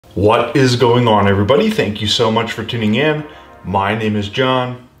What is going on, everybody? Thank you so much for tuning in. My name is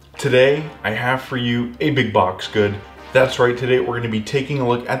John. Today I have for you a big box good. That's right, today we're going to be taking a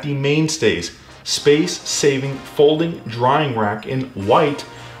look at the Mainstays space-saving folding drying rack in white.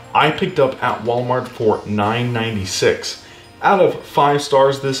 I picked up at Walmart for $9.96. Out of 5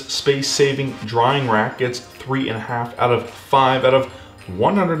 stars, this space-saving drying rack gets 3.5 out of 5 out of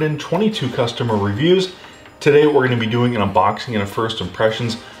 122 customer reviews. Today we're going to be doing an unboxing and a first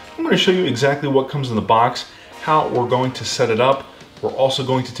impressions. I'm going to show you exactly what comes in the box, how we're going to set it up. We're also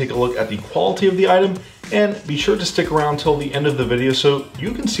going to take a look at the quality of the item, and be sure to stick around till the end of the video so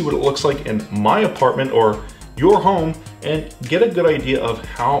you can see what it looks like in my apartment or your home and get a good idea of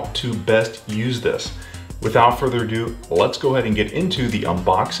how to best use this. Without further ado, let's go ahead and get into the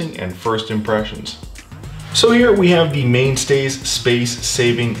unboxing and first impressions. So here we have the Mainstays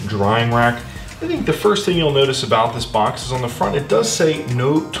space-saving drying rack. I think the first thing you'll notice about this box is on the front, it does say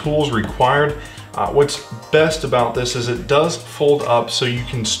no tools required. What's best about this is it does fold up so you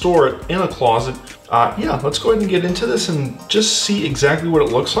can store it in a closet. Yeah, let's go ahead and get into this and just see exactly what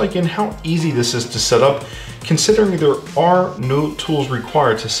it looks like and how easy this is to set up, considering there are no tools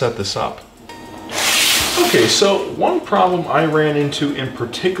required to set this up. Okay, so one problem I ran into in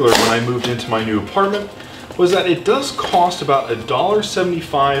particular when I moved into my new apartment was that it does cost about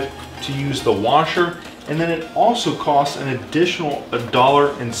 $1.75 to use the washer, and then it also costs an additional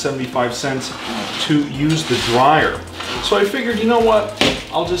 $1.75 to use the dryer. So I figured, you know what,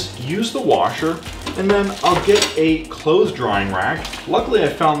 I'll just use the washer and then I'll get a clothes drying rack. Luckily I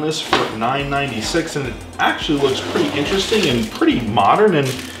found this for $9.96 and it actually looks pretty interesting and pretty modern and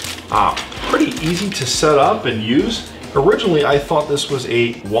pretty easy to set up and use. Originally, I thought this was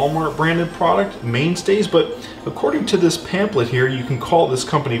a Walmart branded product, Mainstays, but according to this pamphlet here, you can call this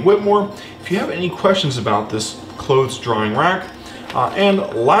company Whitmore if you have any questions about this clothes drying rack. And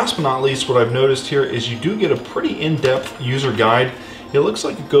last but not least, what I've noticed here is you do get a pretty in-depth user guide. It looks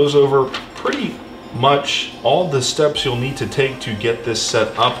like it goes over pretty much all the steps you'll need to take to get this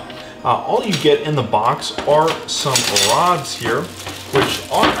set up. All you get in the box are some rods here, which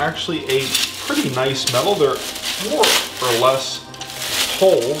are actually a pretty nice metal. They're more or less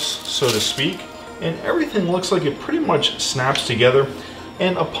holes, so to speak, and everything looks like it pretty much snaps together.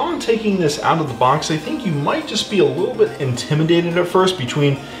 And upon taking this out of the box, I think you might just be a little bit intimidated at first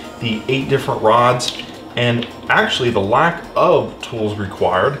between the 8 different rods and actually the lack of tools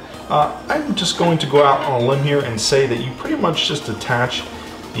required. I'm just going to go out on a limb here and say that you pretty much just attach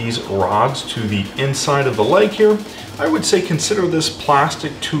these rods to the inside of the leg here. I would say consider this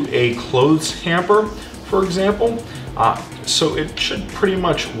plastic to a clothes hamper, for example. So it should pretty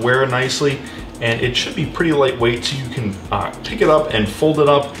much wear nicely, and it should be pretty lightweight so you can pick it up and fold it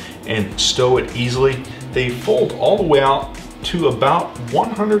up and stow it easily. They fold all the way out to about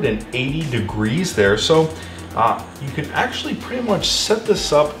 180 degrees there, so you can actually pretty much set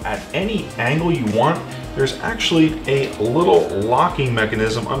this up at any angle you want. There's actually a little locking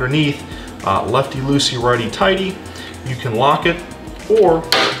mechanism underneath, lefty-loosey, righty-tighty. You can lock it or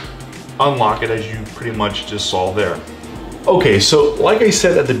unlock it as you pretty much just saw there. Okay, so like I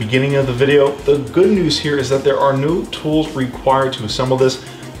said at the beginning of the video, the good news here is that there are no tools required to assemble this.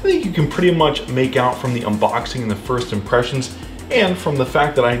 I think you can pretty much make out from the unboxing and the first impressions, and from the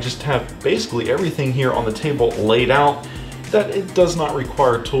fact that I just have basically everything here on the table laid out, that it does not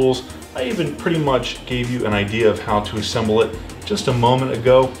require tools. I even pretty much gave you an idea of how to assemble it just a moment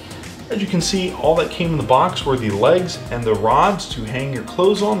ago. As you can see, all that came in the box were the legs and the rods to hang your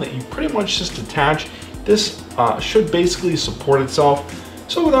clothes on that you pretty much just attach. This should basically support itself.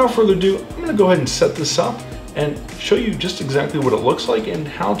 So without further ado, I'm going to go ahead and set this up and show you just exactly what it looks like and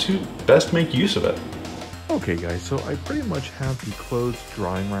how to best make use of it. Okay guys, so I pretty much have the clothes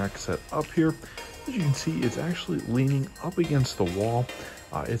drying rack set up here. As you can see, it's actually leaning up against the wall.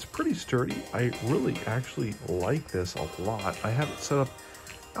 It's pretty sturdy. I really actually like this a lot. I have it set up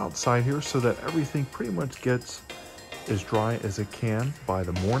outside here so that everything pretty much gets as dry as it can by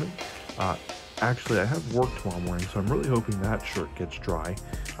the morning. Actually, I have work tomorrow morning, so I'm really hoping that shirt gets dry.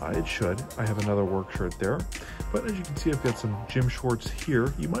 It should. I have another work shirt there. But as you can see, I've got some gym shorts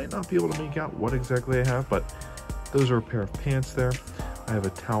here. You might not be able to make out what exactly I have, but those are a pair of pants there. I have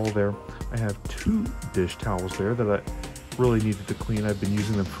a towel there. I have 2 dish towels there that I really needed to clean. I've been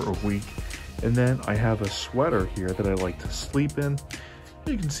using them for a week. And then I have a sweater here that I like to sleep in.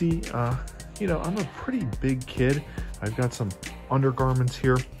 You can see, you know, I'm a pretty big kid. I've got some undergarments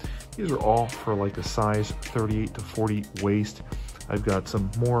here. These are all for like a size 38 to 40 waist. I've got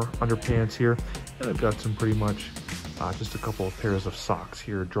some more underpants here, and I've got some pretty much just a couple of pairs of socks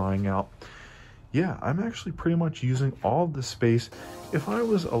here drying out. yeah, I'm actually pretty much using all of the space. If I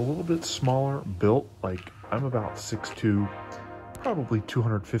was a little bit smaller built, like I'm about 6'2", probably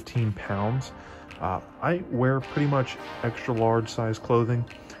 215 pounds, I wear pretty much extra large size clothing,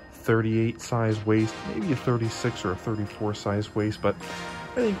 38 size waist, maybe a 36 or a 34 size waist, but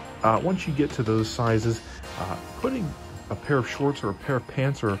I think once you get to those sizes, putting a pair of shorts or a pair of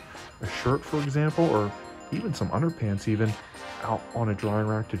pants or a shirt, for example, or even some underpants even, out on a drying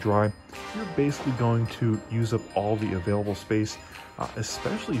rack to dry, you're basically going to use up all the available space,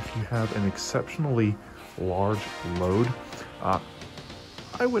 especially if you have an exceptionally large load.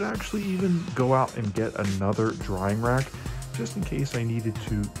 I would actually even go out and get another drying rack just in case I needed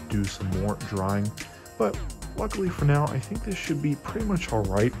to do some more drying. But luckily for now, I think this should be pretty much all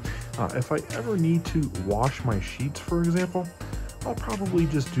right. If I ever need to wash my sheets, for example, I'll probably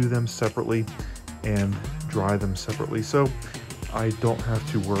just do them separately and dry them separately, so I don't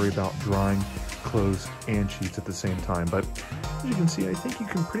have to worry about drying clothes and sheets at the same time. But as you can see, I think you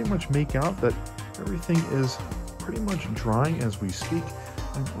can pretty much make out that everything is pretty much drying as we speak.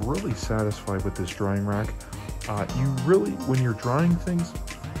 I'm really satisfied with this drying rack. You really, when you're drying things,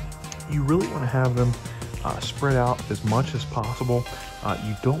 you really want to have them spread out as much as possible.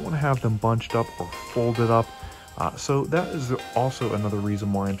 You don't want to have them bunched up or folded up. So that is also another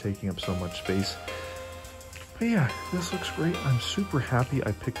reason why I'm taking up so much space. But yeah, this looks great. I'm super happy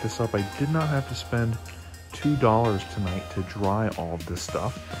I picked this up. I did not have to spend $2 tonight to dry all of this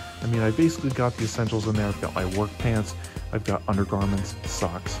stuff. I mean, I basically got the essentials in there. I've got my work pants, I've got undergarments,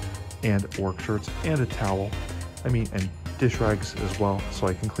 socks, and work shirts, and a towel. I mean, and dish rags as well, so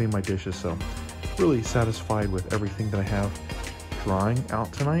I can clean my dishes. So really satisfied with everything that I have drying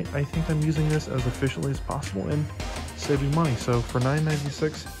out tonight. I think I'm using this as efficiently as possible and saving money. So for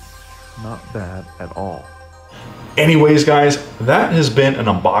 $9.96, not bad at all. Anyways, guys, that has been an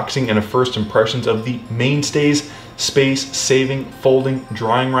unboxing and a first impressions of the Mainstays space-saving folding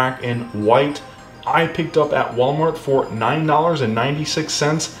drying rack in white. I picked up at Walmart for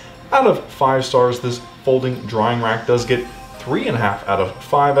 $9.96. Out of 5 stars, this folding drying rack does get 3.5 out of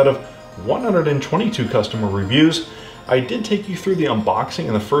 5 out of 122 customer reviews. I did take you through the unboxing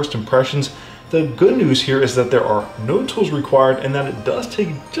and the first impressions. The good news here is that there are no tools required and that it does take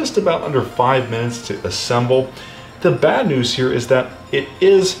just about under 5 minutes to assemble. The bad news here is that it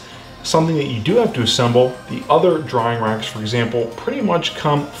is something that you do have to assemble. The other drying racks, for example, pretty much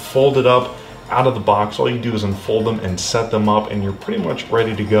come folded up out of the box. All you do is unfold them and set them up and you're pretty much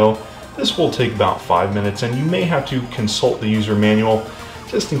ready to go. This will take about 5 minutes and you may have to consult the user manual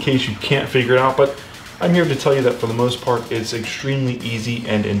just in case you can't figure it out, but I'm here to tell you that for the most part, it's extremely easy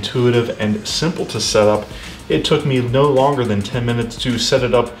and intuitive and simple to set up. It took me no longer than 10 minutes to set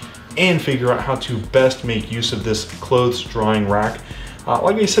it up and figure out how to best make use of this clothes drying rack.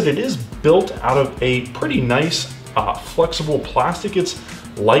 Like I said, it is built out of a pretty nice flexible plastic. It's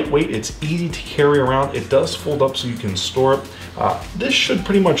lightweight, it's easy to carry around. It does fold up so you can store it. This should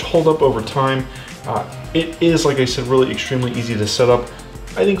pretty much hold up over time. It is, like I said, really extremely easy to set up.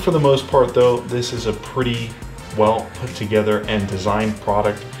 I think for the most part though, this is a pretty well put together and designed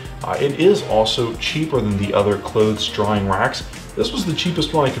product. It is also cheaper than the other clothes drying racks. This was the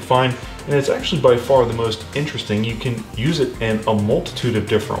cheapest one I could find, and it's actually by far the most interesting. You can use it in a multitude of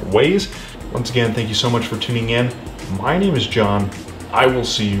different ways. Once again, thank you so much for tuning in. My name is John. I will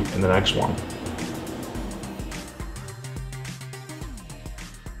see you in the next one.